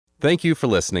Thank you for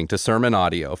listening to sermon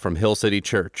audio from Hill City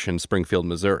Church in Springfield,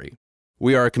 Missouri.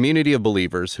 We are a community of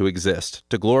believers who exist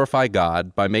to glorify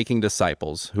God by making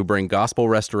disciples who bring gospel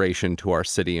restoration to our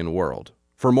city and world.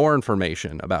 For more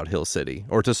information about Hill City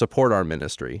or to support our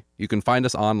ministry, you can find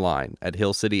us online at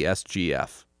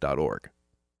hillcitysgf.org.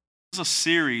 This is a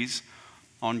series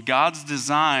on God's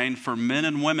design for men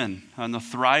and women and the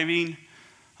thriving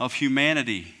of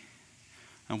humanity.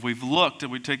 And we've looked,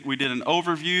 and we did an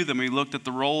overview, then we looked at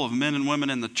the role of men and women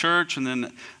in the church, and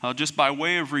then just by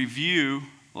way of review,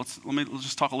 let's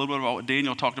just talk a little bit about what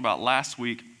Daniel talked about last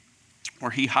week,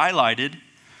 where he highlighted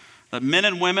that men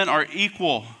and women are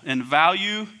equal in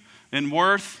value, in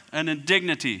worth, and in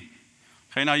dignity.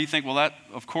 Okay, now you think, well, that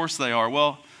of course they are.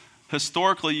 Well,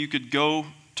 historically, you could go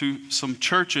to some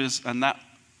churches, and that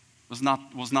was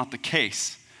not the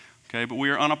case. Okay, but we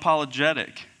are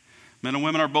unapologetic. Men and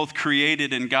women are both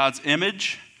created in God's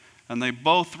image, and they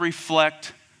both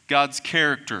reflect God's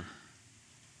character.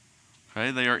 Okay,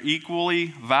 they are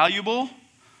equally valuable,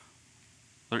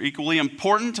 they're equally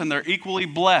important, and they're equally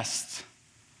blessed.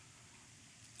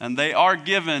 And they are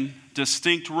given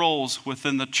distinct roles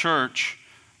within the church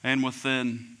and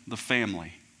within the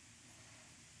family.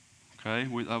 Okay,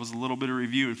 that was a little bit of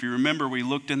review. If you remember, we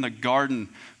looked in the garden,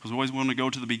 because we always want to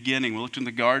go to the beginning. We looked in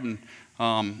the garden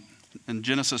in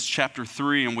Genesis chapter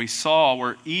 3, and we saw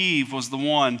where Eve was the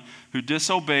one who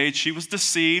disobeyed. She was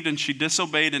deceived, and she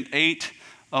disobeyed and ate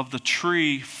of the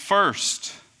tree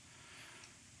first.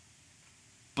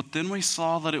 But then we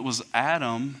saw that it was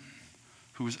Adam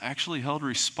who was actually held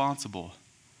responsible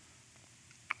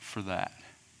for that.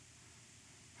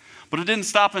 But it didn't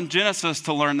stop in Genesis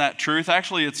to learn that truth.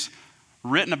 Actually, it's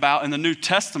written about in the New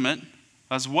Testament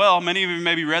as well. Many of you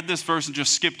maybe read this verse and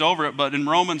just skipped over it, but in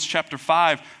Romans chapter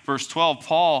 5, verse 12,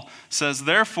 Paul says,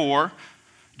 "Therefore,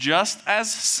 just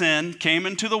as sin came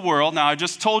into the world," now I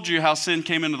just told you how sin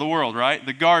came into the world, right?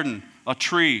 The garden, a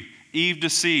tree, Eve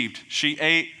deceived. She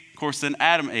ate, of course, then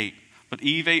Adam ate, but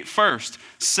Eve ate first.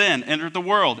 Sin entered the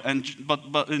world,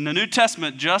 but in the New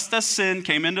Testament, just as sin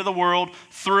came into the world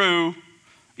through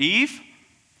Eve,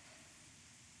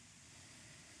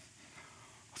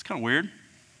 that's kind of weird.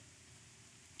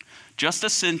 Just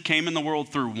as sin came in the world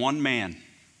through one man,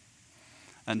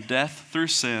 and death through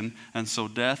sin, and so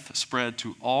death spread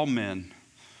to all men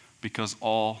because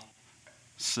all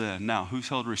sin. Now, who's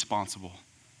held responsible?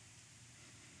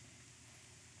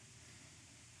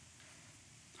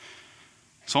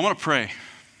 So I'm going to pray,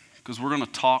 because we're going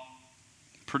to talk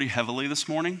pretty heavily this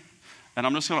morning, and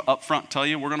I'm just going to upfront tell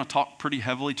you, we're going to talk pretty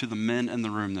heavily to the men in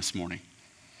the room this morning.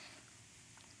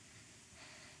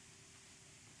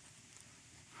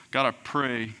 God, I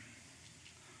pray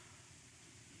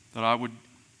that I would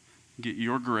get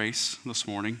your grace this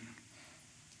morning.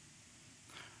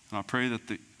 And I pray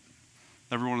that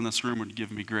everyone in this room would give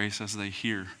me grace as they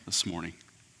hear this morning.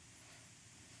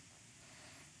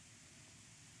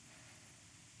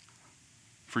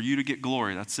 For you to get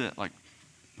glory, that's it.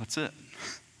 That's it.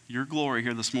 Your glory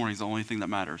here this morning is the only thing that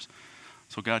matters.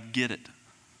 So God, get it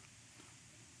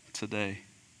today.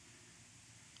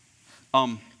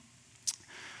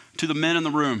 To the men in the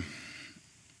room,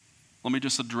 let me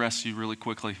just address you really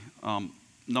quickly.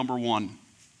 Number one,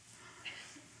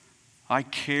 I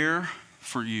care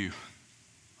for you.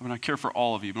 I care for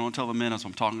all of you, but I want to tell the men as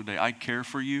I'm talking today, I care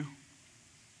for you,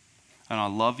 and I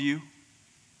love you,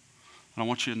 and I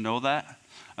want you to know that.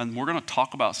 And we're going to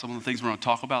talk about some of the things we're going to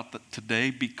talk about today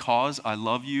because I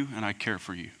love you and I care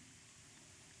for you.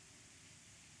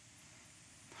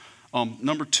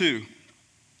 Number two,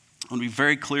 I want to be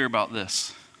very clear about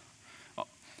this.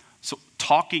 So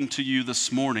talking to you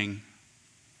this morning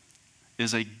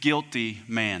is a guilty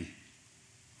man.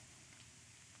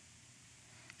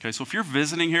 Okay, so if you're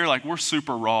visiting here, we're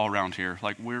super raw around here.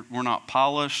 We're not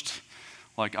polished.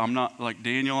 I'm not like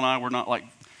Daniel and I, we're not like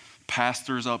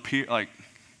pastors up here.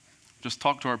 Just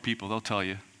talk to our people, they'll tell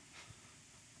you.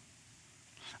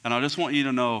 And I just want you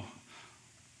to know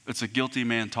it's a guilty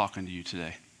man talking to you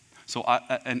today. So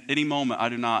at any moment, I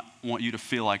do not want you to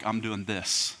feel like I'm doing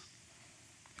this,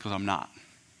 because I'm not.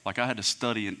 I had to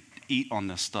study and eat on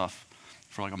this stuff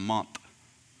for a month.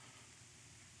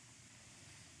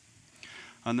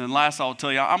 And then last, I'll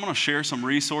tell you, I'm going to share some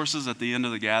resources at the end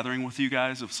of the gathering with you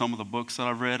guys of some of the books that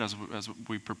I've read as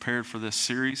we prepared for this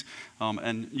series.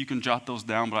 And you can jot those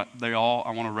down, but I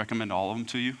want to recommend all of them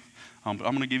to you. But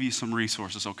I'm going to give you some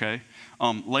resources, okay?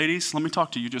 Ladies, let me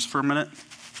talk to you just for a minute,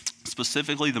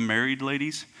 specifically the married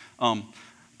ladies.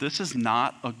 This is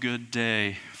not a good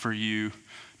day for you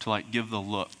to give the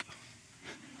look,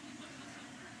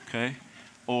 okay?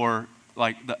 Or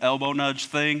the elbow nudge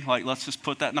thing, let's just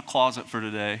put that in the closet for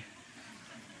today.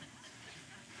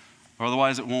 or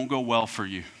otherwise it won't go well for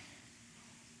you.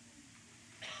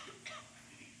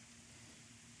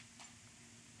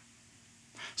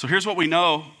 So here's what we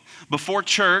know. Before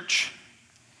church,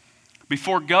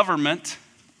 before government,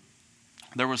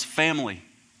 there was family.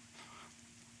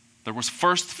 There was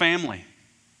first family.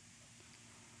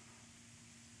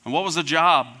 And what was the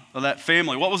job of that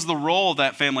family? What was the role of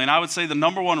that family? And I would say the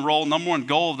number one role, number one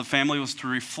goal of the family was to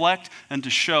reflect and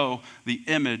to show the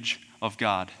image of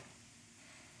God.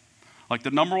 Like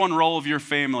the number one role of your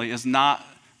family is not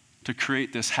to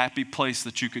create this happy place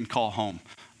that you can call home.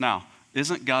 Now,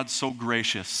 isn't God so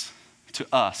gracious to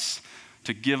us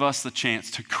to give us the chance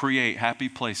to create happy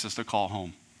places to call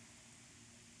home?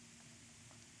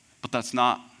 But that's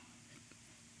not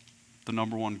the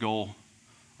number one goal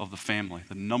of the family.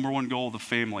 The number one goal of the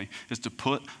family is to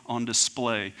put on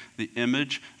display the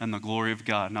image and the glory of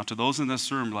God. Now, to those in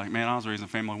this room, like, man, I was raised in a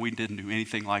family, we didn't do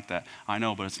anything like that. I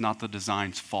know, but it's not the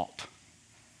design's fault.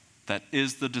 That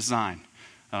is the design.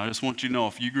 I just want you to know,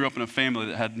 if you grew up in a family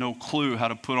that had no clue how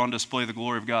to put on display the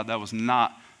glory of God, that was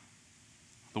not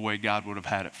the way God would have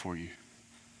had it for you.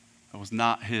 That was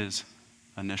not his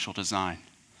initial design.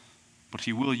 But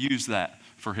he will use that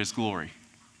for his glory.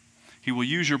 He will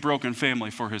use your broken family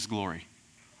for his glory.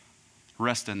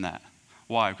 Rest in that.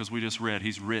 Why? Because we just read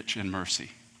he's rich in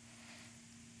mercy.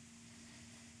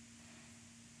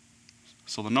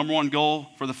 So the number one goal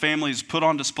for the family is put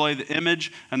on display the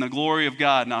image and the glory of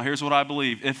God. Now here's what I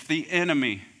believe. If the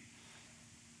enemy,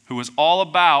 who is all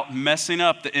about messing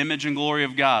up the image and glory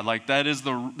of God, like that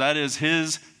is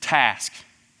his task.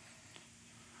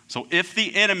 So if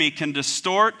the enemy can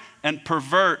distort and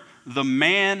pervert the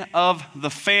man of the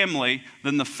family,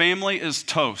 then the family is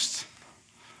toast.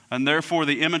 And therefore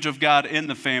the image of God in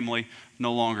the family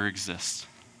no longer exists.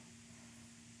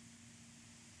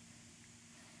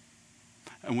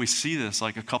 And we see this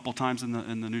like a couple times in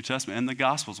the New Testament, in the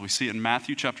Gospels. We see it in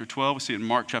Matthew chapter 12. We see it in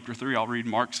Mark chapter 3. I'll read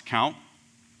Mark's account.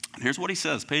 And here's what he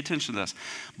says. Pay attention to this.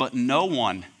 But no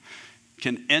one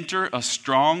can enter a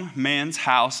strong man's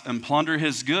house and plunder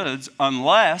his goods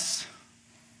unless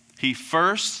he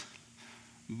first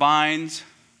binds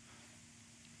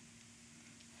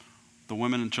the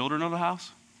women and children of the house.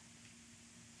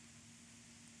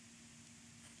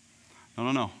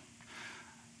 No.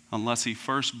 Unless he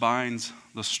first binds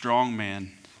the strong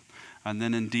man, and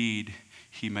then indeed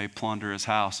he may plunder his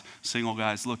house. Single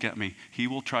guys, look at me. He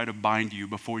will try to bind you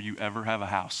before you ever have a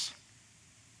house.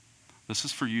 This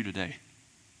is for you today.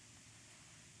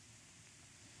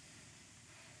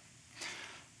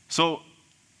 So,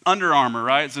 Under Armour,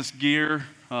 right? It's this gear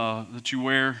that you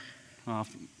wear. I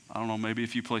don't know, maybe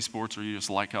if you play sports or you just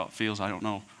like how it feels, I don't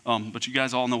know. But you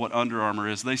guys all know what Under Armour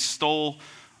is. They stole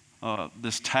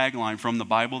this tagline from the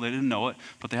Bible. They didn't know it,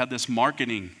 but they had this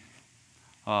marketing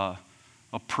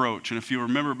approach. And if you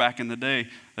remember back in the day,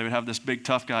 they would have this big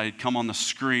tough guy. He'd come on the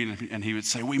screen and he would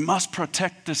say, "We must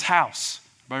protect this house."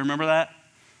 Everybody remember that?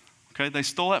 Okay, they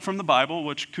stole that from the Bible,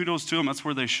 which kudos to them. That's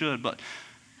where they should. But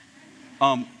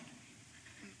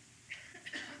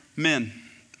men,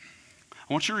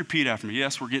 I want you to repeat after me.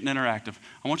 Yes, we're getting interactive.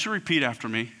 I want you to repeat after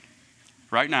me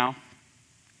right now.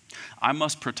 I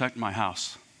must protect my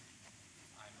house.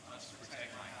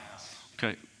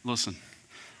 Okay, listen,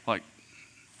 like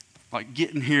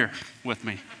get in here with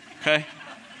me, okay?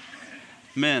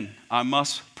 Men, I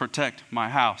must protect my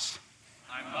house.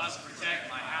 I must protect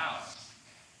my house.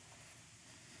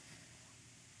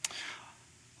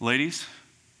 Ladies,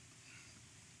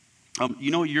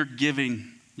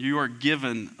 you are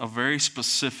given a very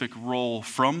specific role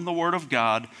from the Word of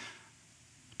God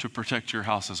to protect your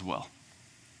house as well.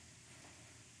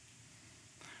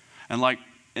 And like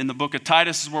in the book of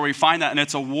Titus is where we find that, and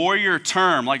it's a warrior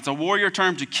term. Like it's a warrior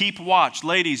term to keep watch.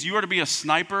 Ladies, you are to be a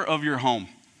sniper of your home.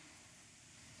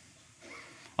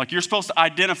 Like you're supposed to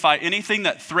identify anything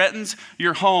that threatens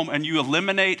your home and you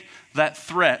eliminate that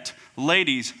threat.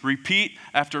 Ladies, repeat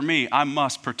after me. I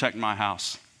must protect my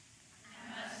house. I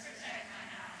must protect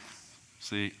my house.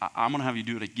 See, I'm going to have you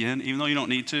do it again, even though you don't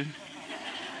need to.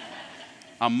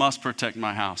 I must protect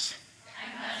my house.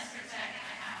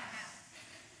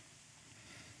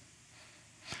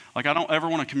 Like, I don't ever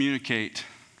want to communicate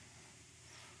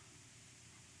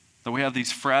that we have these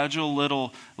fragile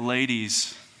little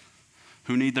ladies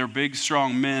who need their big,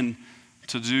 strong men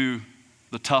to do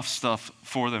the tough stuff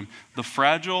for them. The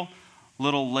fragile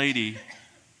little lady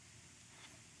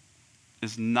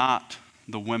is not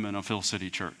the women of Hill City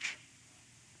Church.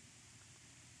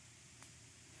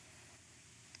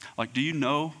 Like, do you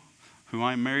know who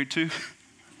I'm married to?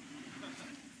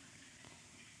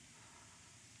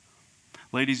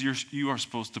 Ladies, you are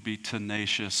supposed to be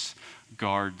tenacious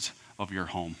guards of your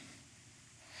home.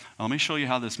 Now, let me show you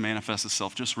how this manifests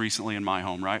itself just recently in my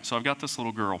home, right? So I've got this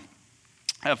little girl.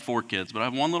 I have 4 kids, but I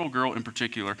have one little girl in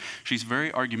particular. She's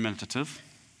very argumentative.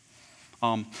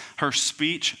 Her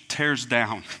speech tears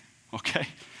down, okay?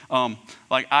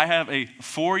 Like I have a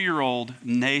 4-year-old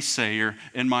naysayer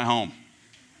in my home.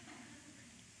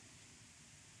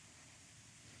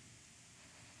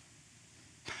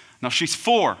 Now she's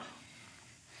 4.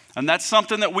 And that's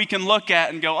something that we can look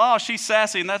at and go, oh, she's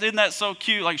sassy, and isn't that so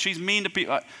cute? Like she's mean to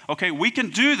people. Okay, we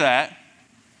can do that,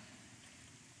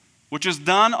 which is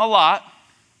done a lot.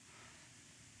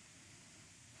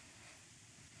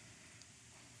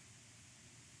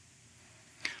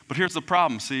 But here's the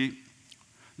problem, see,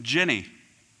 Jenny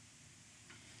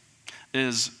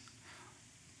is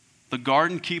the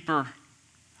garden keeper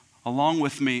along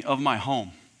with me of my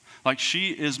home. Like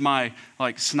she is my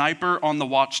sniper on the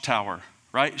watchtower,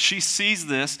 right? She sees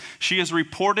this, she has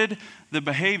reported the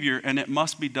behavior, and it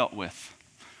must be dealt with.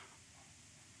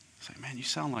 Say, man, you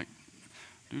sound like,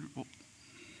 dude, well,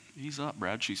 ease up,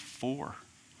 Brad, she's 4.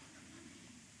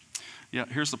 Yeah,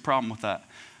 here's the problem with that.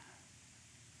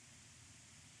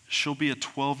 She'll be a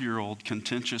 12-year-old,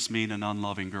 contentious, mean, and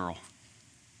unloving girl.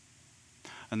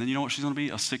 And then you know what she's going to be?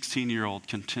 A 16-year-old,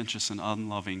 contentious and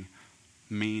unloving,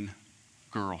 mean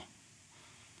girl.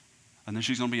 And then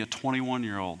she's going to be a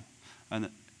 21-year-old. And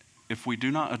if we do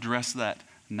not address that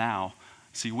now,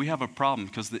 see, we have a problem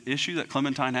because the issue that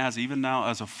Clementine has, even now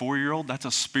as a 4-year-old, that's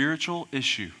a spiritual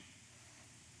issue.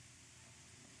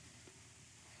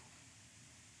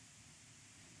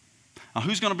 Now,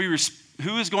 who is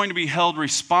going to be held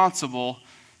responsible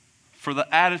for the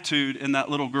attitude in that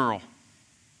little girl?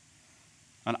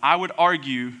 And I would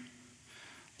argue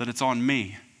that it's on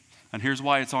me. And here's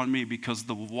why it's on me, because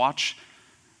the watchtower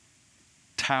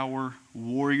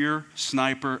warrior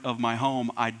sniper of my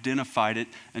home identified it,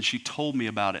 and she told me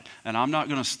about it. And I'm not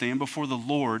going to stand before the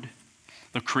Lord,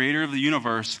 the creator of the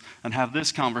universe, and have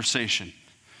this conversation.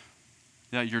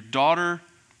 Yeah, your daughter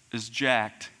is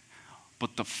jacked,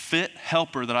 but the fit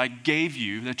helper that I gave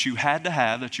you, that you had to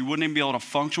have, that you wouldn't even be able to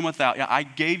function without, yeah, I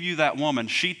gave you that woman.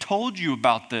 She told you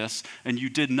about this, and you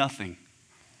did nothing.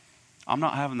 I'm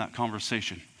not having that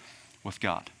conversation with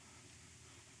God.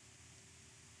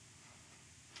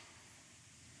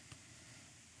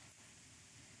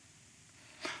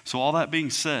 So all that being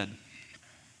said,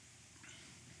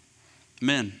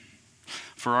 men,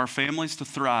 for our families to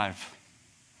thrive,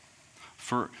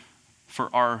 for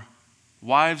our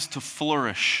wives to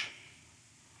flourish,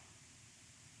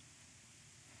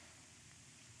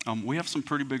 we have some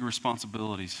pretty big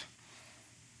responsibilities.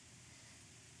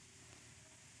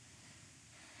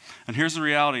 And here's the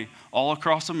reality. All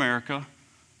across America,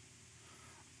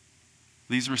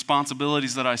 these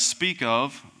responsibilities that I speak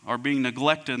of are being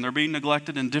neglected, and they're being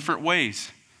neglected in different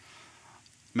ways.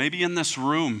 Maybe in this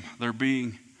room, they're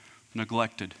being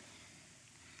neglected.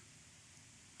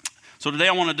 So today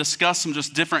I want to discuss some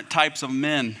just different types of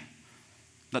men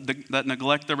that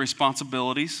neglect their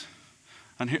responsibilities.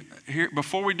 And here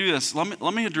before we do this,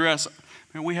 let me address,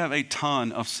 we have a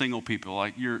ton of single people.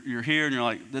 Like you're here and you're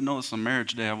like, didn't know this was a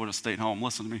marriage day, I would have stayed home.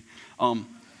 Listen to me.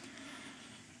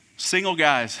 Single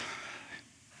guys.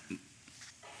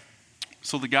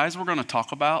 So the guys we're going to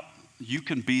talk about, you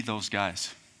can be those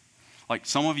guys. Like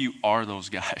some of you are those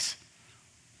guys.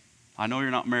 I know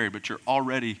you're not married, but you're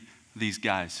already these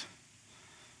guys.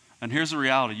 And here's the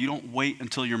reality. You don't wait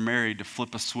until you're married to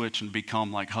flip a switch and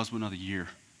become like husband of the year.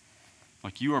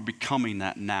 Like you are becoming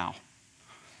that now.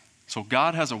 So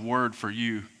God has a word for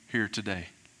you here today.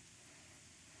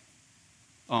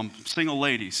 Single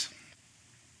ladies,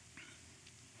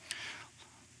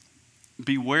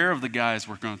 beware of the guys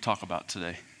we're going to talk about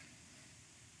today.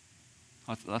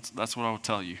 That's what I would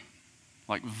tell you.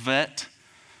 Like vet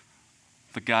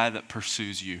the guy that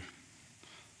pursues you,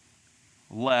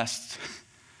 lest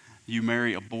you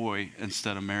marry a boy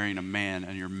instead of marrying a man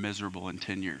and you're miserable in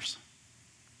 10 years.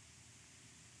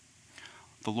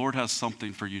 The Lord has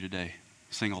something for you today,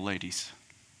 single ladies.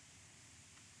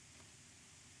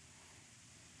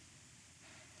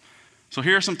 So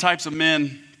here are some types of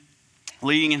men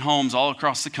leading in homes all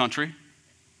across the country.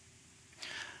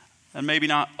 And maybe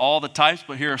not all the types,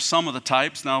 but here are some of the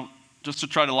types. Now, just to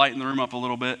try to lighten the room up a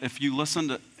little bit, if you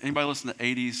anybody listen to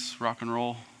 80s rock and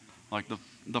roll? Like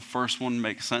the first one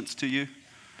makes sense to you?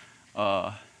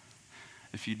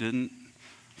 If you don't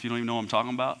even know what I'm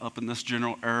talking about, up in this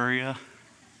general area,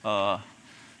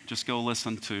 just go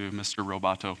listen to Mr.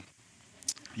 Roboto.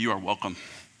 You are welcome.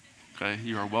 Okay?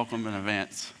 You are welcome in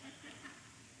advance.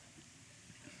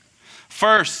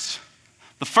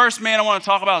 The first man I want to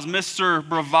talk about is Mr.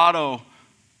 Bravado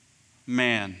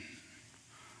Man.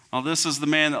 Now, this is the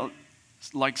man that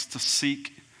likes to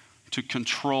seek to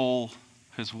control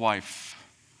his wife.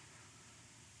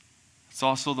 It's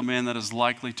also the man that is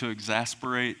likely to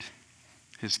exasperate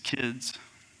his kids.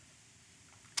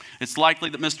 It's likely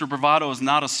that Mr. Bravado is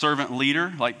not a servant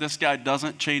leader. Like, this guy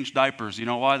doesn't change diapers. You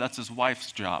know why? That's his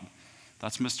wife's job.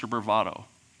 That's Mr. Bravado.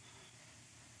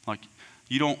 Like,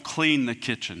 you don't clean the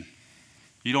kitchen.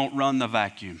 You don't run the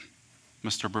vacuum,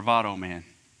 Mr. Bravado man.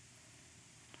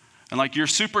 And like, you're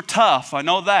super tough. I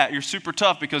know that. You're super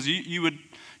tough because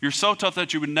you're so tough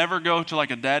that you would never go to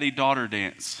like a daddy-daughter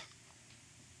dance.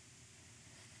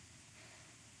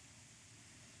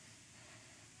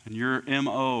 And your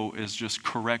MO is just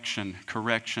correction,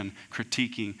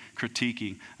 critiquing,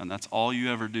 and that's all you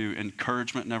ever do.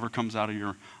 Encouragement never comes out of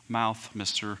your mouth,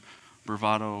 Mr.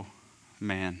 Bravado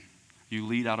man. You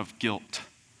lead out of guilt.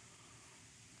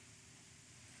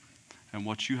 And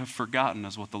what you have forgotten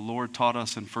is what the Lord taught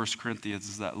us in 1 Corinthians,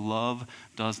 is that love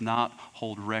does not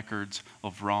hold records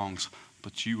of wrongs,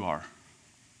 but you are.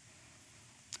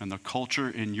 And the culture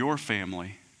in your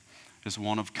family is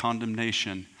one of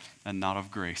condemnation and not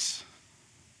of grace.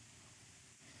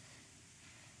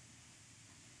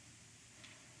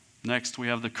 Next, we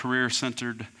have the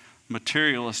career-centered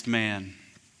materialist man.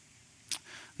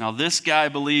 Now, this guy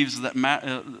believes that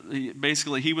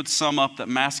basically he would sum up that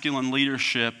masculine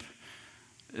leadership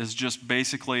is just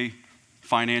basically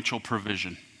financial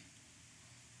provision.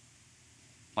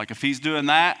 Like, if he's doing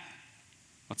that,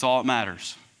 that's all that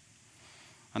matters.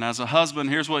 And as a husband,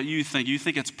 here's what you think. You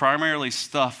think it's primarily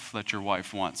stuff that your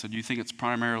wife wants, and you think it's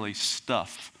primarily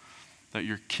stuff that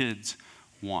your kids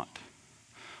want.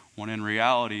 When in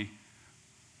reality,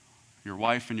 your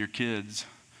wife and your kids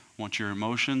want your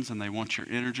emotions and they want your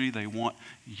energy. They want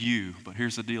you. But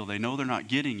here's the deal. They know they're not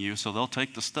getting you, so they'll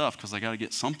take the stuff because they got to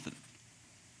get something.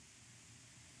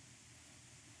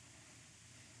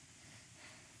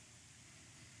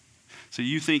 So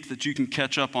you think that you can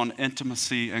catch up on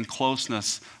intimacy and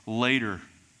closeness later.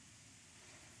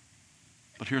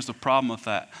 But here's the problem with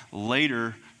that.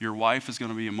 Later, your wife is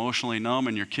going to be emotionally numb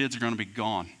and your kids are going to be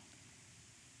gone.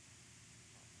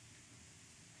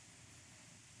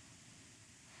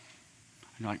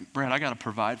 You're like, Brad, I got to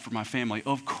provide for my family.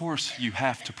 Of course you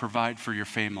have to provide for your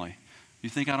family. You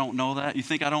think I don't know that? You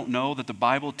think I don't know that the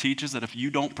Bible teaches that if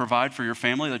you don't provide for your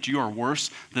family, that you are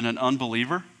worse than an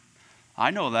unbeliever? I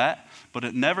know that, but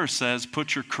it never says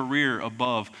put your career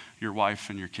above your wife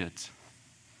and your kids.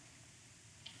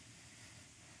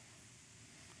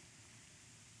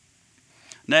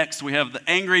 Next, we have the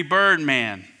angry bird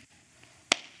man.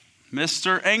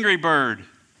 Mr. Angry Bird.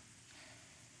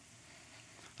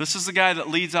 This is the guy that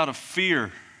leads out of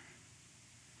fear.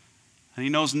 And he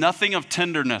knows nothing of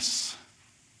tenderness.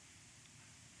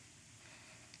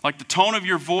 Like the tone of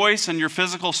your voice and your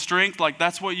physical strength, like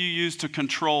that's what you use to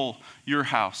control your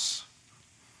house.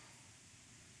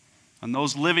 And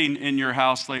those living in your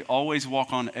house, they always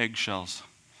walk on eggshells.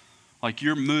 Like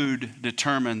your mood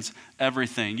determines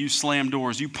everything. You slam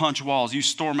doors, you punch walls, you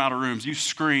storm out of rooms, you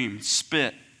scream,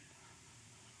 spit.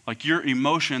 Like your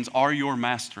emotions are your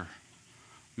master,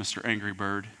 Mr. Angry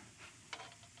Bird.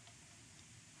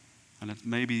 And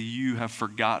maybe you have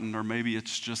forgotten, or maybe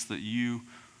it's just that you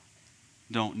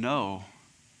don't know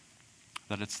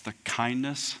that it's the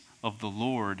kindness of the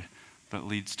Lord that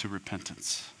leads to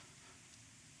repentance.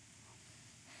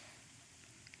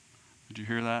 Did you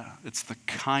hear that? It's the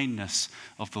kindness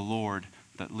of the Lord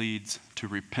that leads to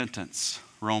repentance.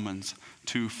 Romans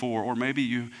 2:4. Or maybe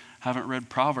you haven't read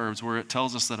Proverbs, where it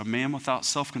tells us that a man without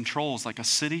self-control is like a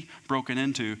city broken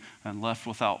into and left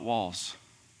without walls.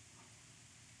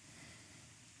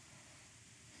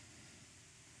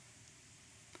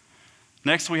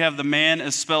 Next, we have the man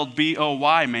is spelled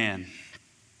B-O-Y man.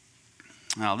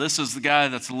 Now, this is the guy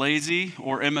that's lazy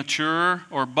or immature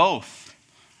or both,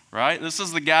 right? This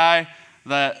is the guy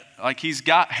that, like, he's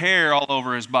got hair all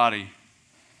over his body.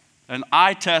 An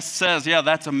eye test says, yeah,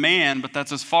 that's a man, but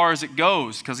that's as far as it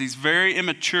goes because he's very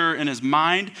immature in his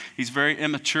mind. He's very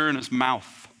immature in his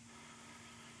mouth.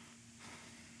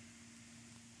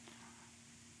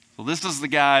 So this is the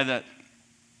guy that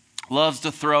loves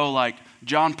to throw, like,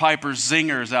 John Piper's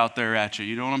zingers out there at you.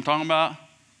 You know what I'm talking about?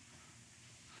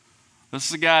 This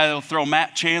is the guy that will throw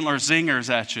Matt Chandler zingers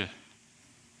at you.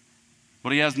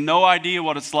 But he has no idea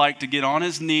what it's like to get on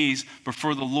his knees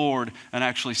before the Lord and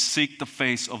actually seek the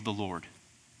face of the Lord.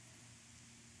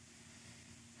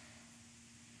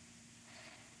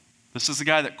 This is the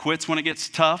guy that quits when it gets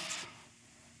tough.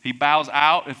 He bows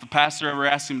out if the pastor ever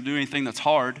asks him to do anything that's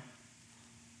hard.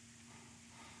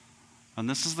 And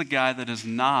this is the guy that is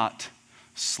not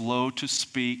slow to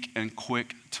speak and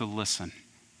quick to listen.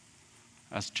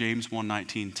 as James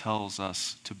 1:19 tells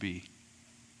us to be.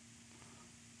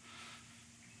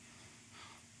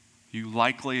 You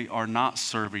likely are not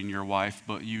serving your wife,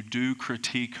 but you do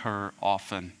critique her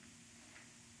often.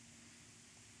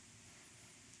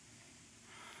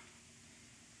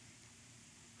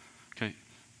 Okay.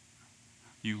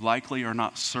 You likely are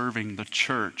not serving the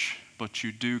church, but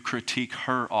you do critique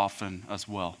her often as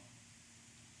well.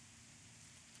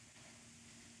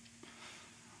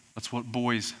 That's what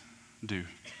boys do.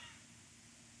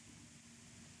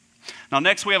 Now,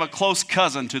 next we have a close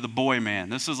cousin to the boy man.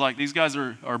 This is like, these guys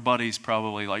are buddies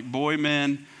probably, like boy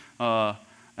men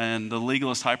and the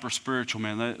legalist hyper-spiritual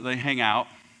man. They hang out,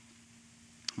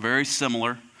 very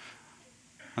similar.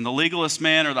 And the legalist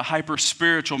man or the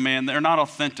hyper-spiritual man, they're not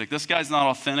authentic. This guy's not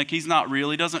authentic. He's not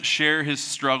real. He doesn't share his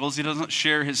struggles. He doesn't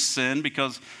share his sin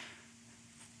because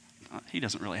he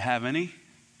doesn't really have any.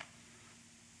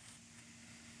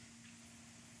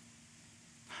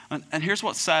 And here's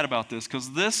what's sad about this,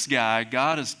 because this guy,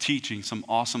 God is teaching some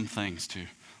awesome things to.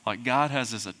 Like, God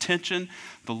has his attention.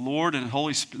 The Lord and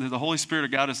the Holy Spirit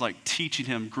of God is like teaching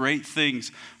him great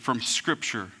things from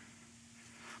Scripture.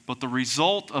 But the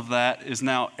result of that is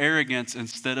now arrogance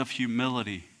instead of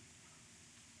humility.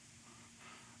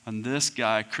 And this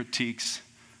guy critiques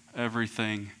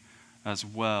everything as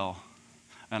well.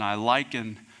 And I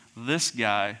liken this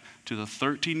guy to the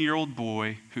 13-year-old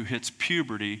boy who hits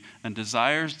puberty and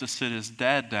desires to sit his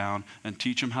dad down and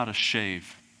teach him how to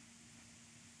shave.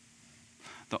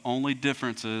 The only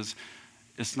difference is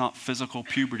it's not physical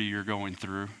puberty you're going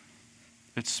through.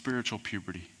 It's spiritual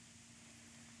puberty.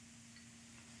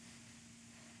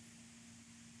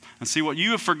 And see, what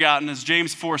you have forgotten is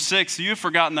James 4:6. You have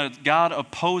forgotten that God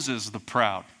opposes the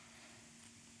proud.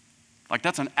 Like,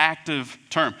 that's an active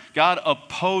term. God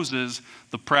opposes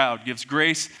the proud, gives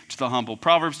grace to the humble.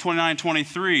 Proverbs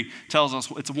 29:23 tells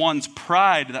us it's one's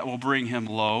pride that will bring him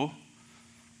low,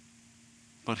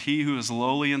 but he who is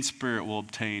lowly in spirit will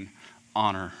obtain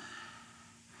honor.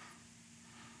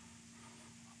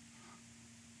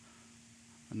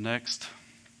 And next,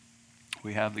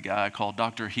 we have the guy called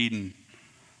Dr. Hedon.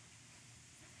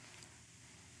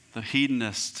 The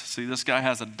hedonist. See, this guy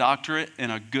has a doctorate in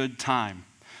a good time.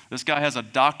 This guy has a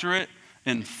doctorate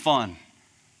in fun.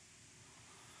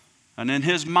 And in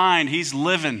his mind, he's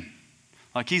living.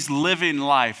 Like, he's living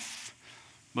life.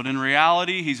 But in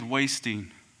reality, he's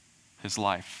wasting his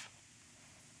life.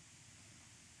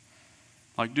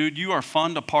 Like, dude, you are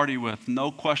fun to party with,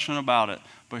 no question about it.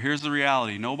 But here's the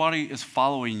reality. Nobody is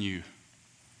following you.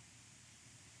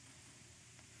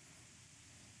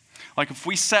 Like, if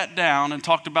we sat down and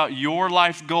talked about your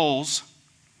life goals,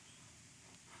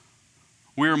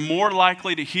 we're more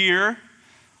likely to hear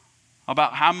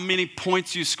about how many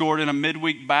points you scored in a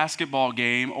midweek basketball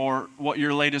game or what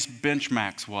your latest bench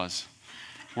max was.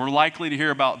 We're likely to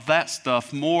hear about that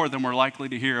stuff more than we're likely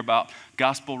to hear about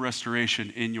gospel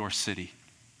restoration in your city.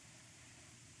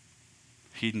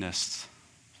 Hedonists.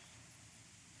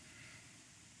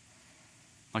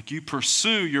 Like, you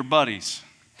pursue your buddies.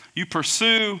 You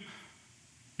pursue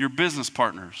your business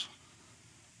partners.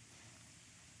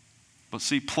 But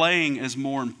see, playing is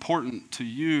more important to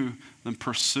you than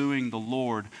pursuing the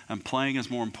Lord. And playing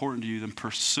is more important to you than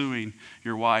pursuing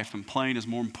your wife. And playing is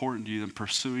more important to you than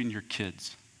pursuing your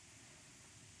kids.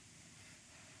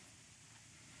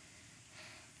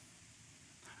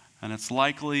 And it's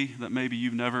likely that maybe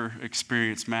you've never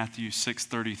experienced Matthew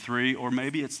 6:33, or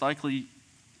maybe it's likely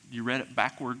you read it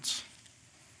backwards.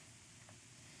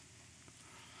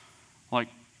 Like,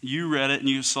 you read it and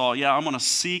you saw, yeah, I'm going to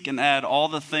seek and add all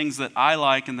the things that I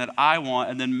like and that I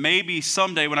want, and then maybe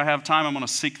someday when I have time, I'm going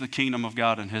to seek the kingdom of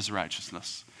God and his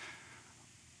righteousness.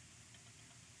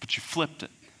 But you flipped it.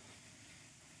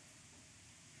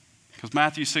 Because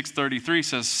Matthew 6:33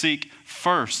 says, seek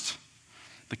first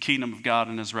the kingdom of God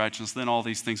and his righteousness, then all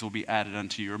these things will be added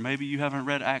unto you. Or maybe you haven't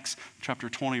read Acts chapter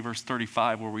 20, verse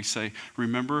 35, where we say,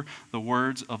 remember the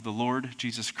words of the Lord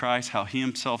Jesus Christ, how he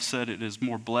himself said it is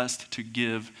more blessed to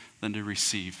give than to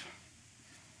receive.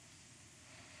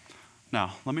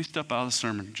 Now, let me step out of the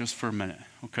sermon just for a minute,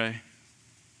 okay?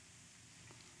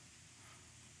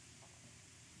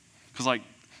 Because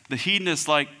the hedonist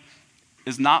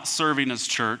is not serving his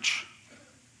church.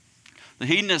 The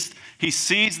hedonist, he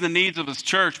sees the needs of his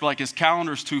church, but his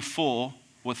calendar's too full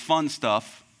with fun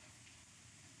stuff.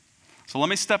 So let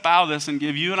me step out of this and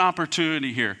give you an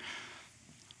opportunity here.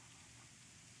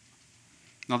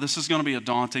 Now, this is going to be a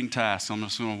daunting task. I'm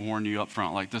just going to warn you up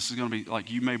front. This is going to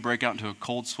be, you may break out into a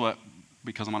cold sweat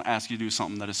because I'm going to ask you to do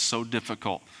something that is so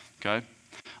difficult, okay?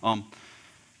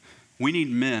 We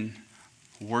need men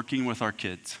working with our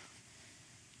kids.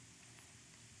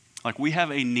 Like, we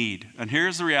have a need. And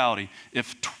here's the reality.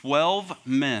 If 12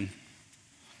 men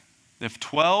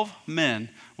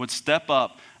would step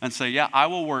up and say, yeah, I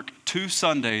will work 2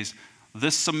 Sundays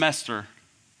this semester,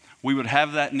 we would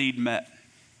have that need met.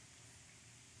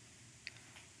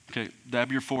 Okay,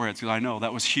 dab your foreheads, because I know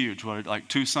that was huge. Like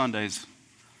 2 Sundays.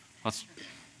 It's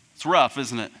rough,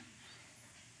 isn't it?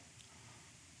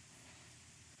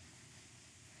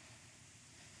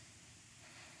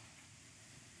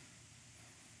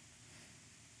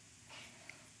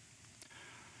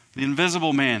 The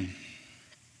invisible man.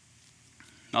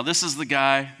 Now, this is the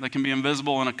guy that can be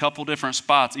invisible in a couple different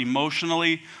spots,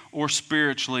 emotionally or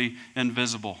spiritually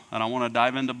invisible. And I want to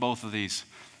dive into both of these.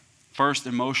 First,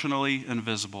 emotionally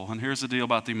invisible. And here's the deal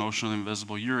about the emotionally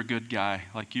invisible. You're a good guy.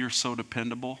 Like, you're so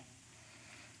dependable.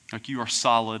 Like, you are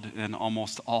solid in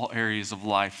almost all areas of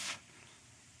life.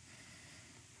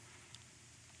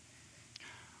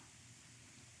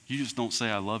 You just don't say,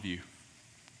 I love you.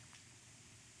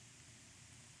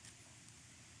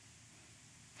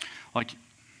 Like,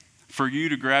 for you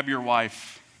to grab your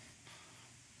wife,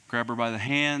 grab her by the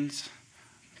hands,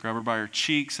 grab her by her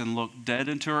cheeks, and look dead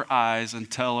into her eyes and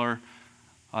tell her,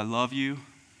 I love you.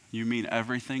 You mean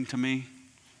everything to me.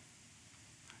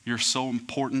 You're so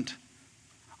important.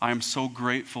 I am so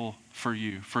grateful for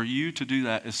you. For you to do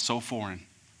that is so foreign.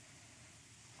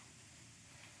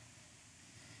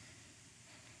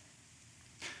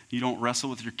 You don't wrestle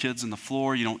with your kids on the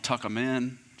floor. You don't tuck them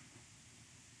in.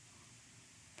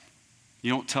 You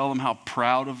don't tell them how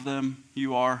proud of them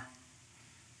you are.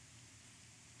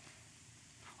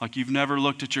 Like, you've never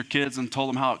looked at your kids and told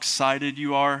them how excited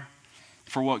you are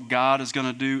for what God is going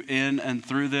to do in and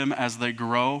through them as they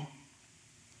grow.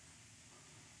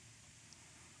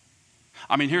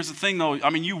 I mean, here's the thing though.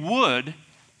 I mean, you want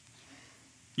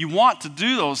to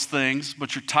do those things,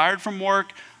 but you're tired from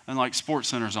work and like Sports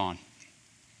Center's on.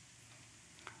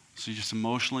 So you just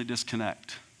emotionally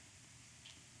disconnect.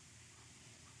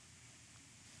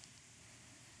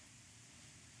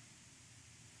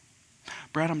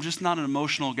 Brad, I'm just not an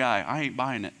emotional guy. I ain't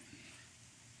buying it.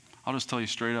 I'll just tell you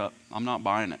straight up, I'm not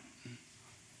buying it.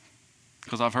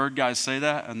 Because I've heard guys say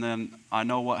that, and then I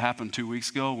know what happened 2 weeks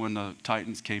ago when the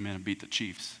Titans came in and beat the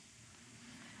Chiefs.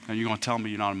 And you're going to tell me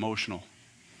you're not emotional.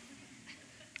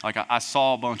 Like, I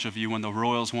saw a bunch of you when the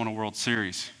Royals won a World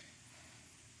Series.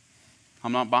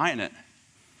 I'm not buying it.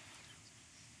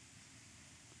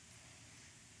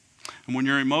 And when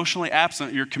you're emotionally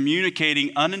absent, you're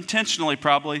communicating unintentionally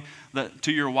probably that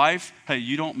to your wife, hey,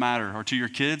 you don't matter, or to your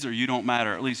kids, or you don't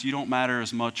matter. At least you don't matter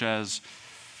as much as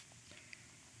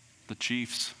the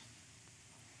Chiefs.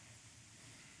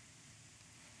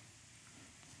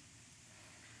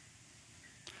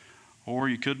 Or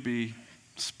you could be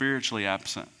spiritually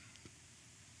absent.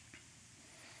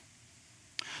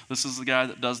 This is the guy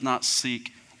that does not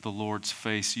seek the Lord's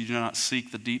face. You do not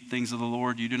seek the deep things of the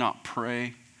Lord. You do not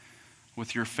pray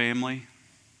with your family.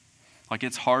 Like,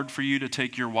 it's hard for you to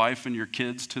take your wife and your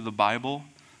kids to the Bible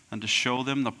and to show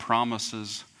them the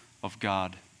promises of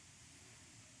God.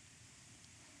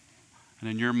 And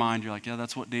in your mind, you're like, yeah,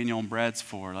 that's what Daniel and Brad's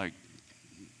for. Like,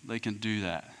 they can do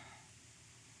that.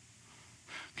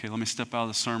 Okay, let me step out of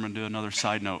the sermon and do another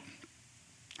side note.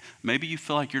 Maybe you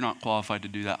feel like you're not qualified to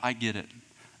do that. I get it.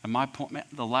 And my point, man,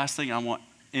 the last thing I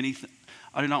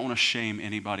do not want to shame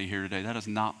anybody here today. That is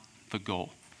not the goal.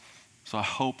 So I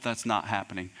hope that's not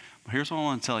happening. But here's what I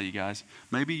want to tell you guys.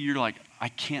 Maybe you're like, I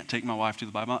can't take my wife to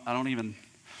the Bible.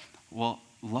 Well,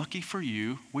 lucky for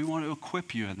you, we want to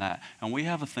equip you in that. And we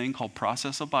have a thing called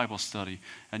Process of Bible Study.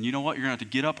 And you know what? You're going to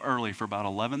have to get up early for about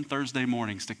 11 Thursday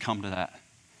mornings to come to that.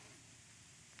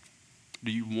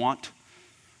 Do you want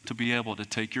to be able to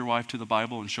take your wife to the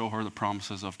Bible and show her the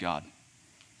promises of God?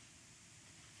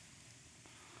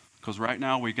 Because right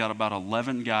now we've got about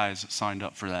 11 guys signed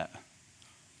up for that.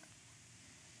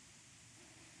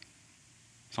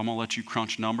 So I'm going to let you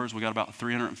crunch numbers. We got about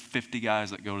 350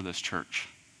 guys that go to this church.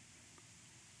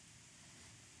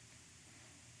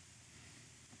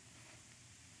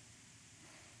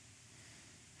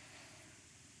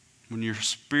 When you're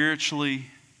spiritually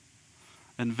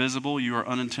invisible, you are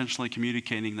unintentionally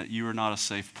communicating that you are not a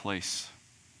safe place.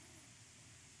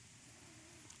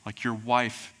 Like, your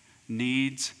wife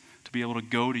needs to be able to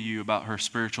go to you about her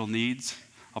spiritual needs,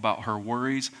 about her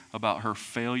worries, about her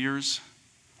failures.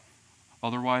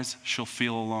 Otherwise, she'll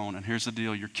feel alone. And here's the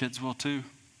deal, your kids will too.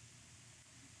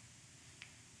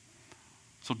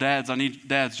 So dads,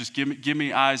 just give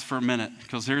me eyes for a minute,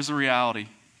 because here's the reality.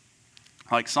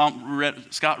 Like Scott read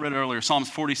it earlier,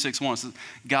 Psalms 46:1 says,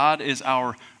 God is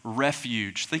our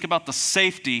refuge. Think about the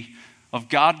safety of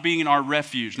God being our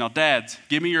refuge. Now dads,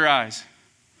 give me your eyes.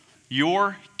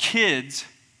 Your kids'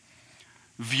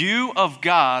 view of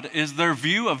God is their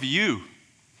view of you.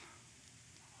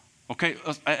 Okay,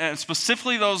 and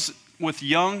specifically those with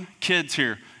young kids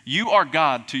here. You are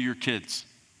God to your kids.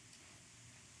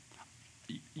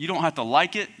 You don't have to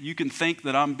like it. You can think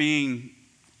that I'm being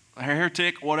a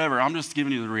heretic, whatever. I'm just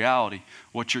giving you the reality.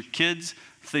 What your kids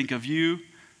think of you,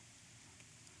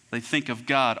 they think of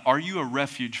God. Are you a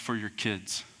refuge for your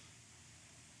kids?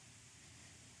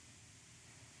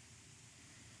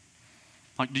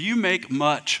 Like, do you make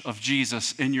much of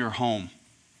Jesus in your home?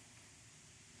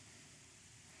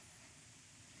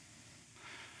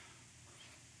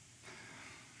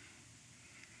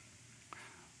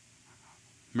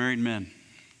 Married men,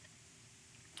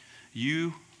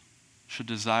 you should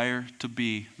desire to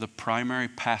be the primary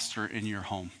pastor in your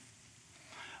home.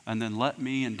 And then let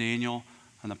me and Daniel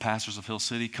and the pastors of Hill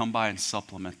City come by and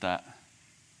supplement that.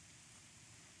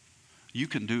 You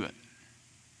can do it.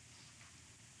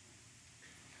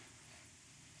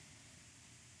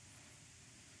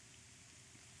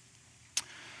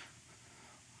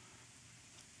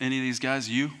 Any of these guys,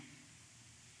 you?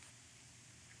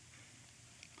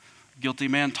 Guilty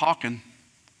man talking.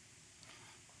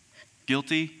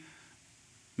 Guilty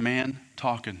man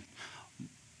talking.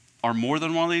 Are more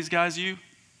than one of these guys you?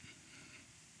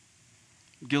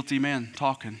 Guilty man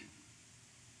talking.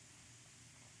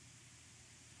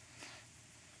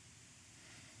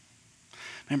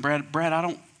 Man, Brad, I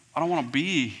don't want to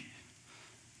be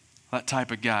that type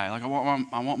of guy. Like I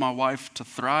want my wife to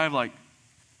thrive. Like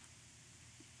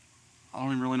I don't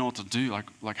even really know what to do.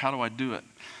 Like how do I do it?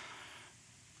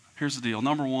 Here's the deal.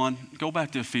 Number one, go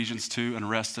back to Ephesians 2 and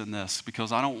rest in this,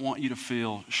 because I don't want you to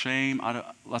feel shame.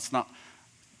 Let's not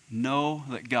know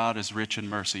that God is rich in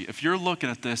mercy. If you're looking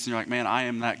at this and you're like, man, I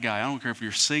am that guy. I don't care if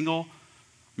you're single,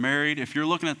 married. If you're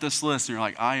looking at this list and you're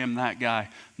like, I am that guy,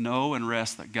 know and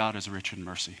rest that God is rich in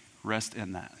mercy. Rest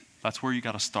in that. That's where you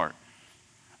got to start.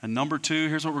 And number two,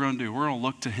 here's what we're going to do. We're going to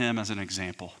look to him as an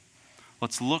example.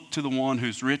 Let's look to the one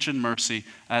who's rich in mercy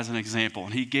as an example.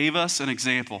 And he gave us an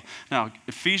example. Now,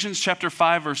 Ephesians chapter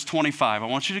 5, verse 25. I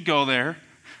want you to go there.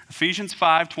 Ephesians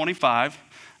 5, 25.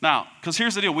 Now, because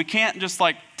here's the deal. We can't just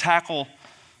like tackle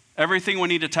everything we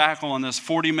need to tackle in this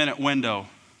 40-minute window.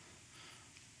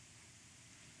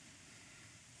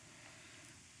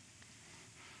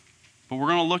 But we're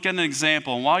going to look at an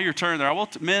example. And while you're turning there,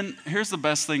 men, here's the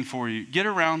best thing for you. Get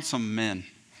around some men.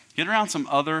 Get around some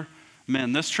other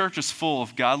men. This church is full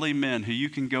of godly men who you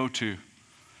can go to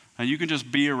and you can just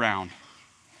be around,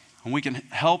 and we can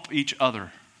help each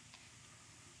other.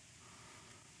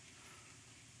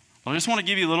 I just want to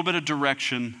give you a little bit of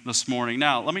direction this morning.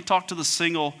 Now, let me talk to the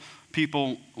single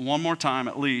people one more time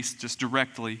at least, just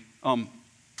directly. I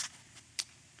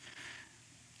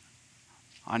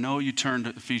know you turned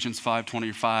to Ephesians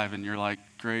 5:25 and you're like,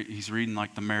 great, he's reading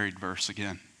like the married verse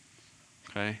again.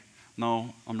 Okay?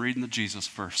 No, I'm reading the Jesus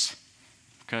verse.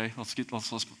 Okay, let's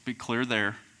be clear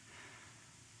there.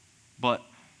 But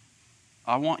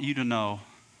I want you to know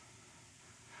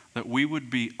that we would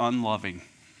be unloving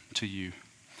to you.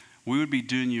 We would be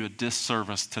doing you a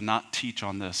disservice to not teach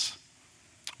on this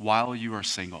while you are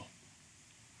single.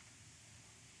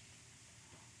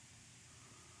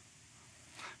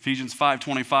 Ephesians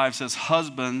 5:25 says,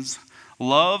 husbands,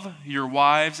 love your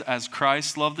wives as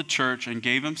Christ loved the church and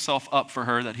gave himself up for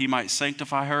her, that he might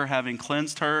sanctify her, having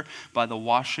cleansed her by the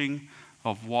washing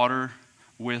of water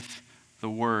with the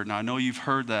word. Now, I know you've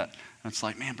heard that. And it's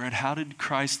like, man, Brad, how did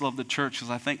Christ love the church?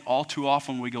 Because I think all too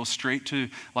often we go straight to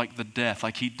like the death,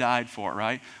 like he died for it,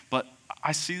 right? But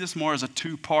I see this more as a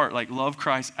two-part, like love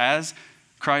Christ as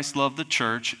Christ loved the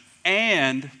church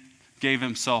and gave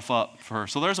himself up for her.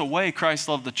 So there's a way Christ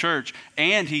loved the church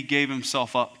and he gave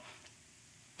himself up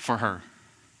for her.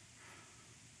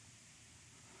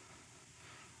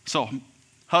 So,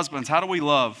 husbands, how do we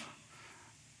love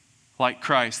like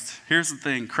Christ? Here's the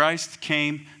thing. Christ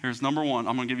came. Here's number one.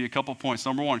 I'm going to give you a couple points.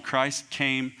 Number one, Christ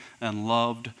came and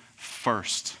loved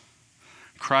first.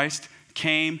 Christ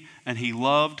came and he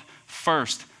loved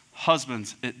first.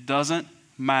 Husbands, it doesn't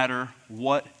matter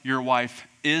what your wife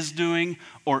is doing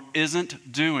or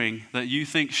isn't doing that you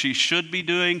think she should be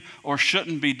doing or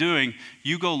shouldn't be doing.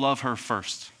 You go love her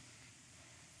first.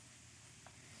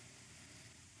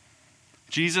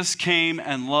 Jesus came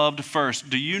and loved first.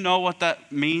 Do you know what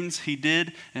that means he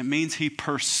did? It means he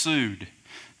pursued.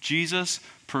 Jesus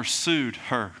pursued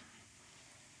her.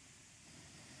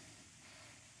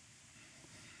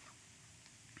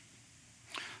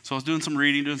 So I was doing some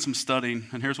reading, doing some studying,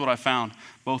 and here's what I found,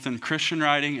 both in Christian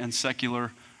writing and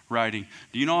secular writing.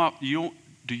 Do you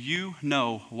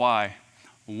know why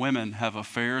women have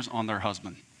affairs on their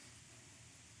husband?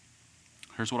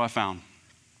 Here's what I found.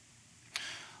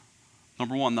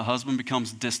 Number one, the husband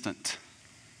becomes distant.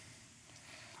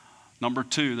 Number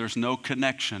two, there's no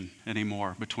connection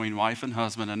anymore between wife and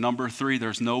husband. And number three,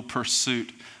 there's no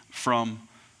pursuit from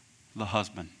the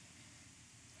husband.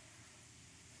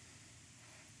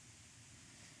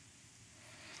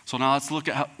 So now let's look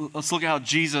at how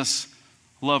Jesus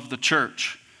loved the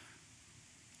church.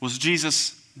 Was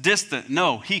Jesus distant?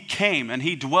 No, he came and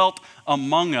he dwelt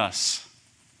among us.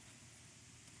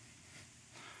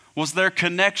 Was there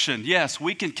connection? Yes,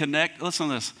 we can connect. Listen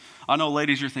to this. I know,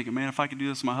 ladies, you're thinking, man, if I could do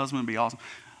this, my husband would be awesome.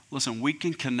 Listen, we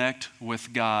can connect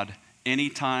with God any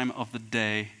time of the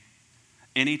day,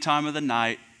 any time of the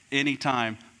night, any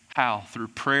time. How? Through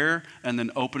prayer and then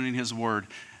opening his word.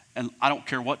 And I don't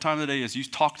care what time of the day it is, you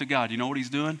talk to God. You know what he's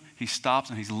doing? He stops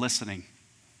and he's listening.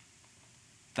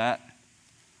 That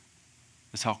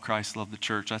is how Christ loved the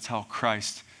church. That's how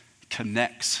Christ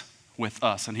connects with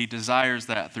us. And he desires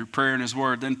that through prayer and his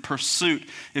word. Then pursuit.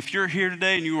 If you're here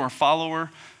today and you are a follower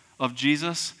of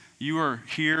Jesus, you are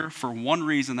here for one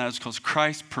reason. That is because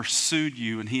Christ pursued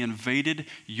you and he invaded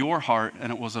your heart,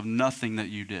 and it was of nothing that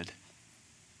you did.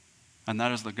 And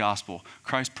that is the gospel.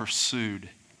 Christ pursued.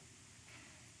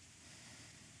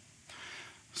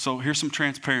 So here's some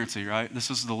transparency, right?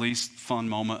 This is the least fun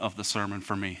moment of the sermon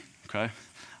for me, okay?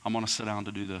 I'm going to sit down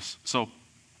to do this. So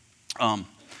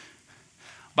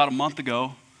about a month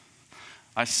ago,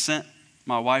 I sent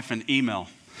my wife an email,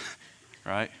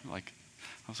 right? Like,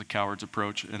 that was a coward's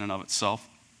approach in and of itself.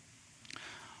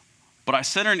 But I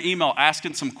sent her an email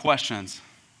asking some questions,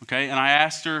 okay? And I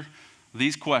asked her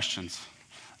these questions.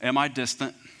 Am I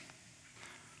distant?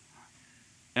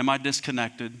 Am I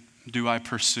disconnected? Do I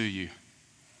pursue you?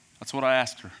 That's what I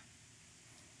asked her.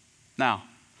 Now,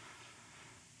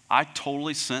 I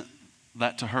totally sent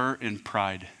that to her in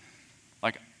pride.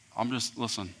 Like,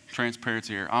 listen,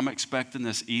 transparency here. I'm expecting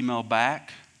this email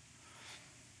back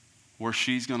where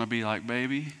she's going to be like,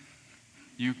 baby,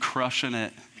 you crushing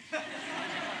it.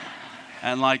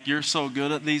 And like, you're so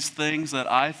good at these things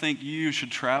that I think you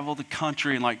should travel the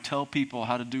country and like tell people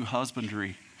how to do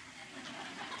husbandry.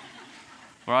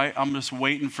 Right? I'm just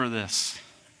waiting for this.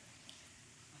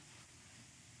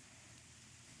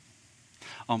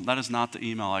 That is not the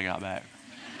email I got back.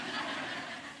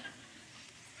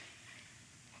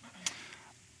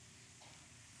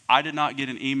 I did not get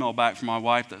an email back from my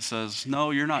wife that says,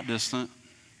 no, you're not distant.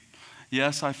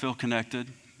 Yes, I feel connected.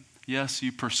 Yes,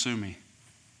 you pursue me.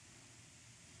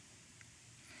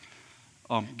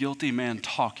 Guilty man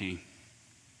talking.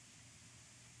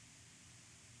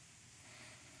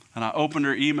 And I opened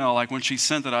her email, like when she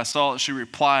sent it, I saw that she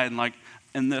replied, and like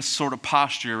in this sort of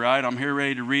posture, right? I'm here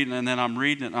ready to read it, and then I'm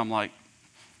reading it, and I'm like,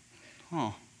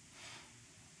 oh,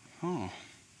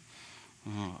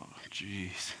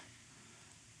 jeez.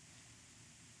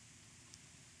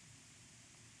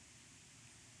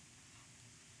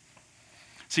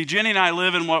 See, Jenny and I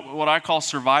live in what I call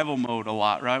survival mode a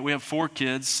lot, right? We have 4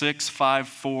 kids, 6, 5,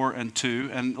 4, and 2.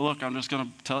 And look, I'm just going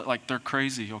to tell it like they're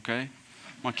crazy, okay?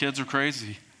 My kids are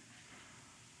crazy.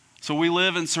 So we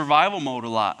live in survival mode a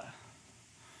lot.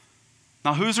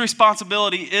 Now, whose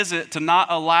responsibility is it to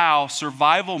not allow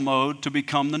survival mode to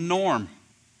become the norm?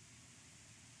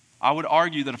 I would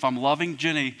argue that if I'm loving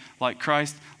Jenny like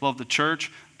Christ loved the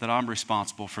church, that I'm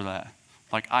responsible for that.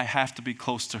 Like, I have to be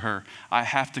close to her. I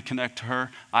have to connect to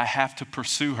her. I have to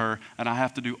pursue her. And I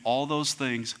have to do all those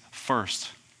things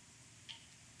first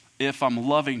if I'm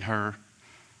loving her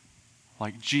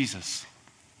like Jesus.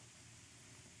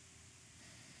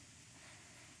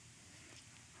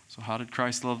 So how did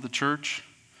Christ love the church?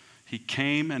 He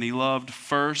came and he loved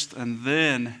first and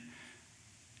then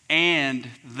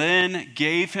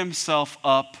gave himself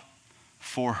up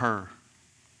for her.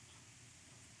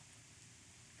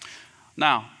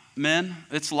 Now, men,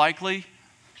 it's likely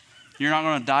you're not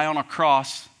going to die on a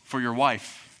cross for your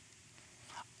wife.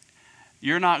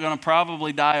 You're not going to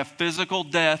probably die a physical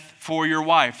death for your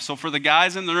wife. So for the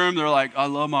guys in the room, they're like, I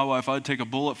love my wife. I'd take a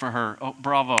bullet for her. Oh,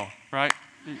 bravo, right?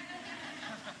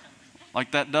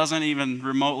 Like, that doesn't even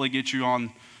remotely get you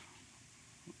on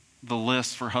the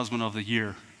list for husband of the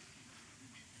year.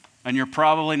 And you're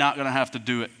probably not going to have to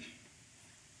do it.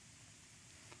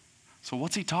 So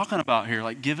what's he talking about here?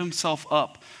 Like, give himself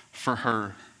up for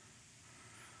her.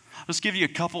 Let's give you a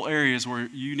couple areas where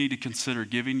you need to consider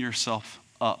giving yourself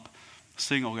up.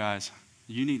 Single guys,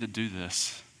 you need to do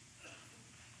this.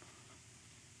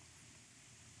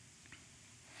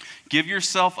 Give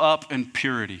yourself up in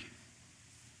purity.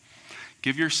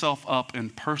 Give yourself up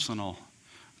in personal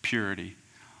purity.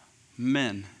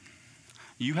 Men,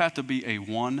 you have to be a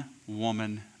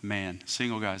one-woman man.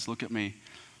 Single guys, look at me.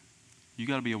 You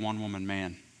got to be a one-woman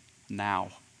man now.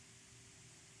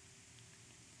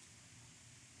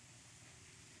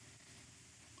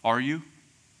 Are you?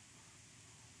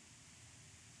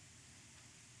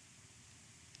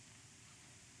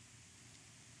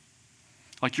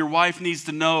 Like, your wife needs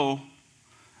to know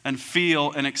and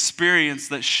feel and experience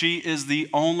that she is the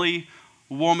only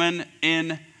woman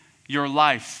in your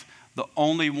life, the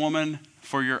only woman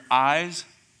for your eyes,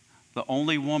 the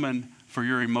only woman for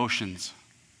your emotions.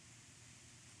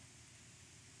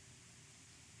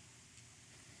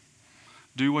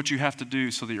 Do what you have to do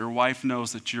so that your wife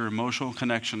knows that your emotional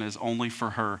connection is only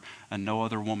for her and no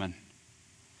other woman.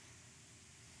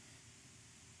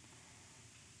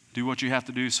 Do what you have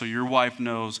to do so your wife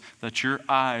knows that your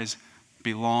eyes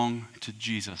belong to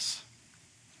Jesus.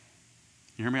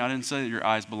 You hear me? I didn't say that your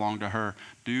eyes belong to her.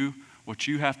 Do what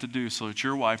you have to do so that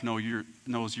your wife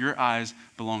knows your eyes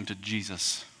belong to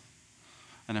Jesus.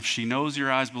 And if she knows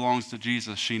your eyes belongs to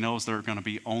Jesus, she knows they're going to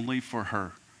be only for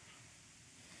her.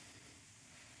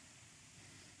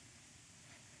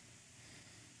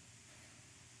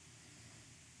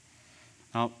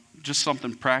 Now, just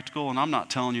something practical, and I'm not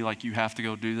telling you like you have to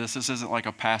go do this. This isn't like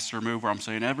a pastor move where I'm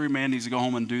saying every man needs to go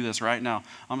home and do this right now.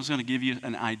 I'm just going to give you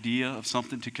an idea of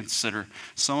something to consider.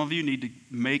 Some of you need to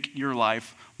make your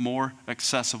life more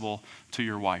accessible to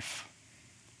your wife.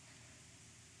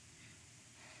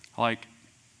 Like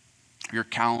your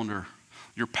calendar,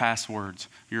 your passwords,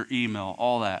 your email,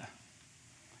 all that.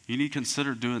 You need to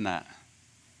consider doing that.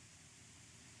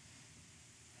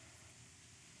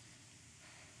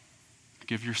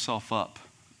 Give yourself up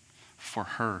for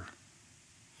her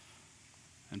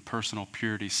in personal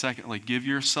purity. Secondly, give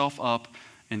yourself up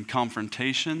in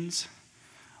confrontations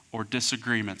or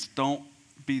disagreements. Don't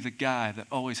be the guy that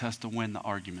always has to win the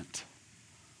argument.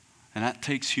 And that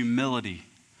takes humility.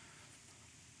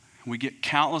 We get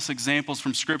countless examples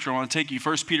from Scripture. I want to take you,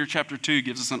 1 Peter chapter 2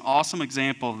 gives us an awesome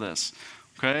example of this.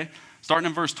 Okay? Starting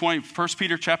in verse 20, 1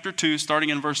 Peter chapter 2, starting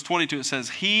in verse 22, it says,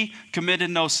 he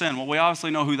committed no sin. Well, we obviously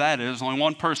know who that is. There's only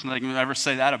one person that can ever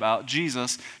say that about,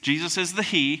 Jesus. Jesus is the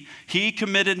he. He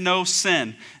committed no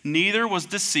sin. Neither was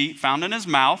deceit found in his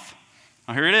mouth.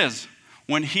 Now here it is.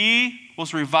 When he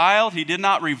was reviled, he did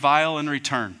not revile in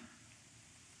return.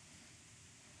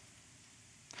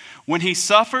 When he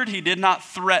suffered, he did not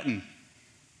threaten,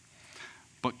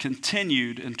 but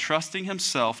continued entrusting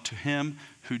himself to him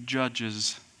who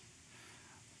judges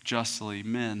justly.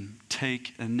 Men,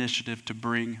 take initiative to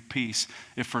bring peace.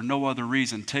 If for no other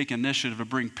reason, take initiative to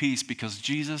bring peace because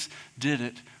Jesus did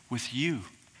it with you.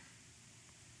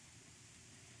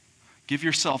 Give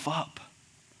yourself up.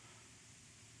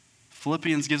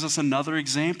 Philippians gives us another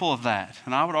example of that.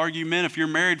 And I would argue, men, if you're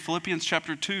married, Philippians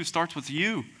chapter 2 starts with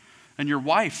you and your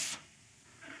wife.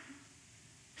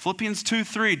 Philippians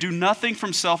 2:3, do nothing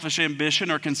from selfish ambition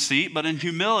or conceit, but in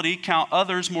humility count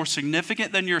others more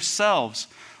significant than yourselves.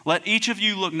 Let each of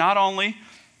you look not only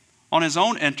on his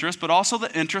own interest, but also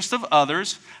the interest of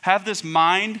others. Have this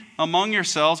mind among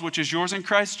yourselves, which is yours in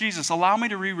Christ Jesus. Allow me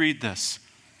to reread this.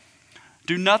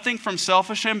 Do nothing from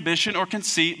selfish ambition or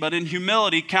conceit, but in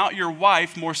humility count your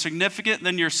wife more significant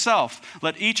than yourself.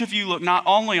 Let each of you look not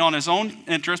only on his own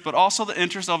interest, but also the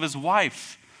interest of his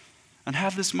wife. And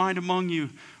have this mind among you,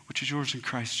 which is yours in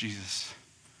Christ Jesus.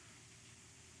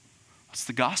 That's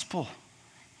the gospel.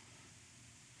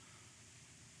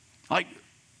 Like,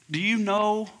 do you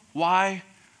know why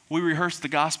we rehearse the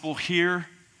gospel here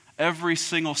every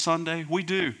single Sunday? We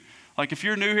do. Like, if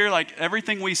you're new here, like,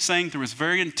 everything we sang through is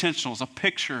very intentional. It's a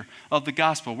picture of the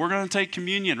gospel. We're going to take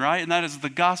communion, right? And that is the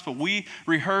gospel. We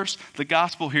rehearse the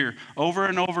gospel here over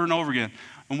and over and over again.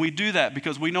 And we do that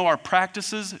because we know our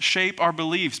practices shape our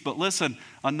beliefs. But listen,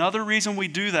 another reason we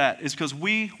do that is because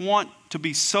we want to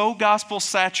be so gospel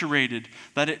saturated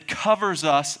that it covers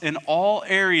us in all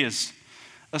areas,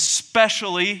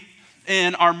 especially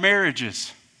in our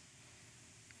marriages.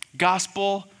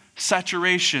 Gospel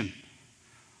saturation.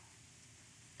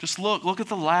 Just look at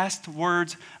the last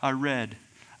words I read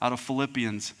out of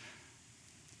Philippians,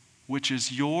 which is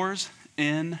yours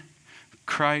in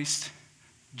Christ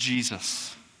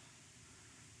Jesus.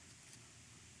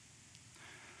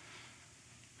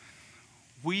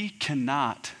 We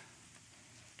cannot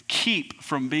keep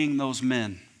from being those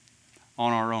men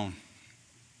on our own.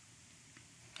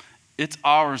 It's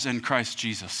ours in Christ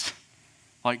Jesus.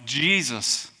 Like,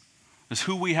 Jesus is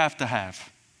who we have to have.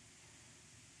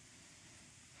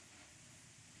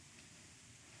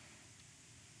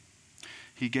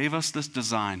 He gave us this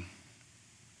design,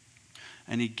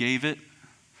 and he gave it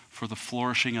for the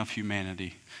flourishing of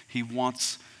humanity. He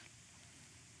wants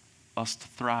us to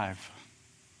thrive.